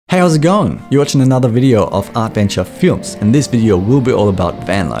Hey, how's it going? You're watching another video of Adventure Films, and this video will be all about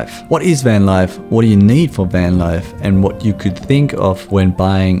van life. What is van life, what do you need for van life, and what you could think of when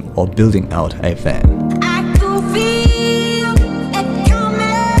buying or building out a van.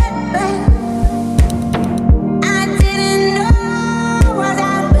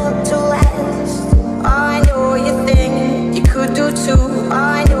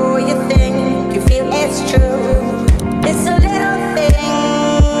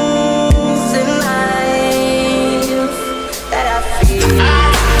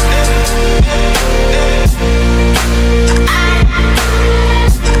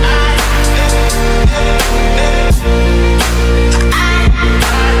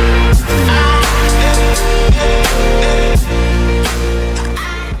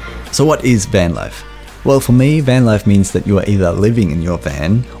 So what is van life? Well, for me, van life means that you are either living in your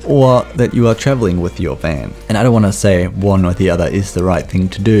van or that you are traveling with your van. And I don't want to say one or the other is the right thing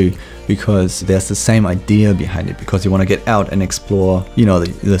to do, because there's the same idea behind it, because you want to get out and explore, you know,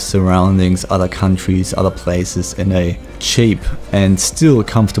 the surroundings, other countries, other places in a cheap and still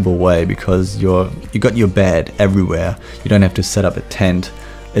comfortable way, because you got your bed everywhere. You don't have to set up a tent.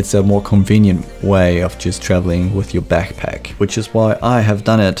 It's a more convenient way of just traveling with your backpack, which is why I have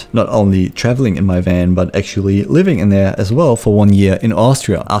done it, not only traveling in my van, but actually living in there as well for 1 year in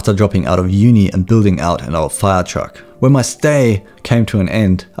Austria after dropping out of uni and building out an old fire truck. When my stay came to an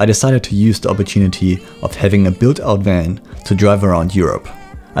end, I decided to use the opportunity of having a built-out van to drive around Europe.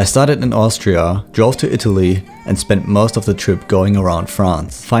 I started in Austria, drove to Italy, and spent most of the trip going around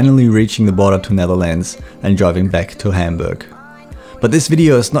France, finally reaching the border to Netherlands and driving back to Hamburg. But this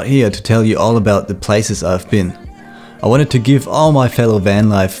video is not here to tell you all about the places I've been. I wanted to give all my fellow van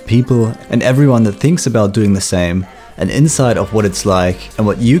life people and everyone that thinks about doing the same an insight of what it's like and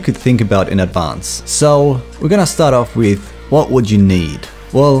what you could think about in advance. So we're gonna start off with, what would you need?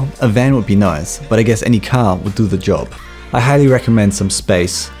 Well, a van would be nice, but I guess any car would do the job. I highly recommend some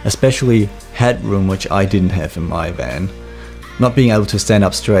space, especially headroom, which I didn't have in my van. Not being able to stand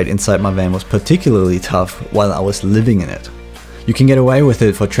up straight inside my van was particularly tough while I was living in it. You can get away with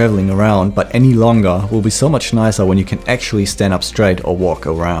it for traveling around, but any longer will be so much nicer when you can actually stand up straight or walk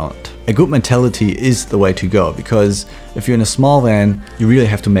around. A good mentality is the way to go, because if you're in a small van, you really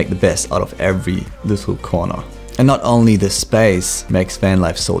have to make the best out of every little corner. And not only the space makes van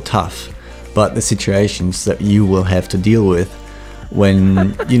life so tough, but the situations that you will have to deal with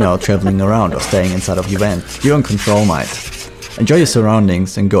when, you know, traveling around or staying inside of your van. You're in control, mate. Enjoy your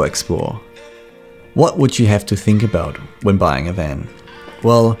surroundings and go explore. What would you have to think about when buying a van?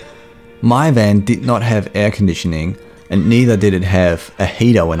 Well, my van did not have air conditioning, and neither did it have a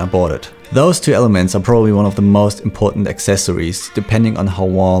heater when I bought it. Those two elements are probably one of the most important accessories, depending on how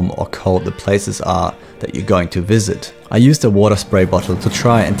warm or cold the places are that you're going to visit. I used a water spray bottle to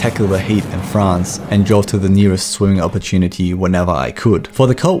try and tackle the heat in France, and drove to the nearest swimming opportunity whenever I could. For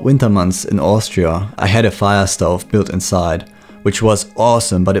the cold winter months in Austria, I had a fire stove built inside, which was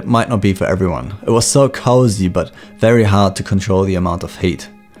awesome, but it might not be for everyone. It was so cozy, but very hard to control the amount of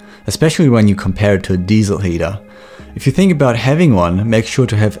heat, especially when you compare it to a diesel heater. If you think about having one, make sure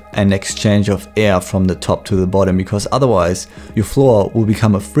to have an exchange of air from the top to the bottom, because otherwise your floor will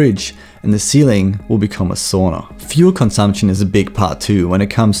become a fridge and the ceiling will become a sauna. Fuel consumption is a big part too when it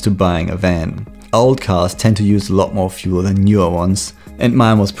comes to buying a van. Old cars tend to use a lot more fuel than newer ones, and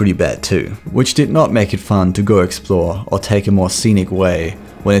mine was pretty bad too, which did not make it fun to go explore or take a more scenic way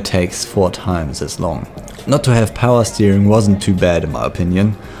when it takes 4 times as long. Not to have power steering wasn't too bad in my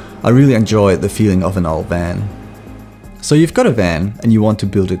opinion. I really enjoyed the feeling of an old van. So you've got a van and you want to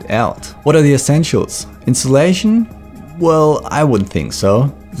build it out. What are the essentials? Insulation? Well, I wouldn't think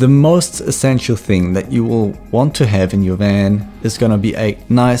so. The most essential thing that you will want to have in your van is gonna be a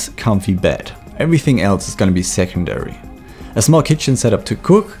nice comfy bed. Everything else is gonna be secondary. A small kitchen setup to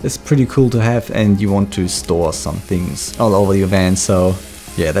cook is pretty cool to have, and you want to store some things all over your van, so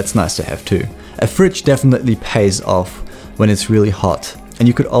yeah, that's nice to have too. A fridge definitely pays off when it's really hot, and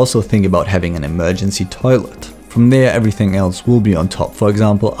you could also think about having an emergency toilet. From there, everything else will be on top. For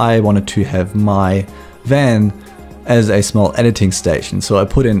example, I wanted to have my van as a small editing station, so I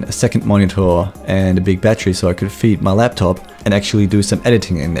put in a second monitor and a big battery so I could feed my laptop and actually do some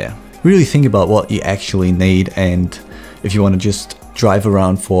editing in there. Really think about what you actually need, and if you want to just drive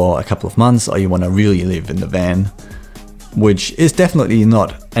around for a couple of months, or you want to really live in the van, which is definitely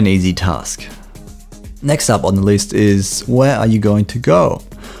not an easy task. Next up on the list is, where are you going to go?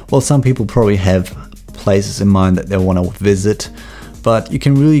 Well, some people probably have places in mind that they want to visit, but you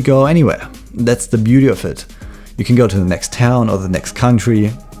can really go anywhere. That's the beauty of it. You can go to the next town or the next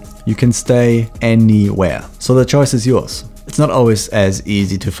country. You can stay anywhere. So the choice is yours. It's not always as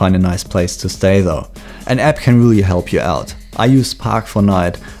easy to find a nice place to stay though. An app can really help you out. I used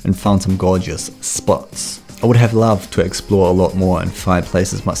Park4Night and found some gorgeous spots. I would have loved to explore a lot more and find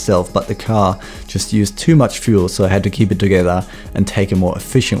places myself, but the car just used too much fuel, so I had to keep it together and take a more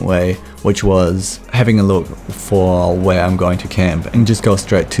efficient way, which was having a look for where I'm going to camp and just go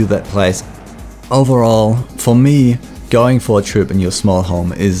straight to that place. Overall, for me, going for a trip in your small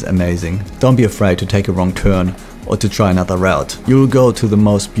home is amazing. Don't be afraid to take a wrong turn or to try another route. You will go to the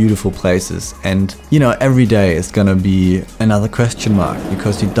most beautiful places, and you know, every day is gonna be another question mark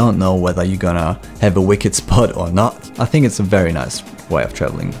because you don't know whether you're gonna have a wicked spot or not. I think it's a very nice way of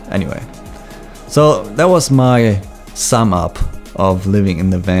traveling anyway. So that was my sum up of living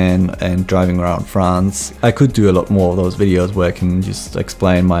in the van and driving around France. I could do a lot more of those videos where I can just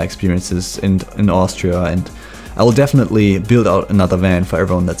explain my experiences in Austria, and I will definitely build out another van for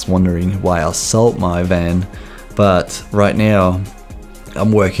everyone that's wondering why I sold my van. But right now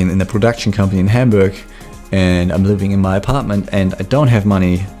I'm working in a production company in Hamburg and I'm living in my apartment and I don't have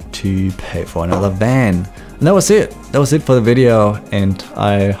money to pay for another van. And that was it. That was it for the video, and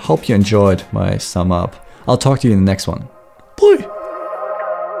I hope you enjoyed my sum up. I'll talk to you in the next one.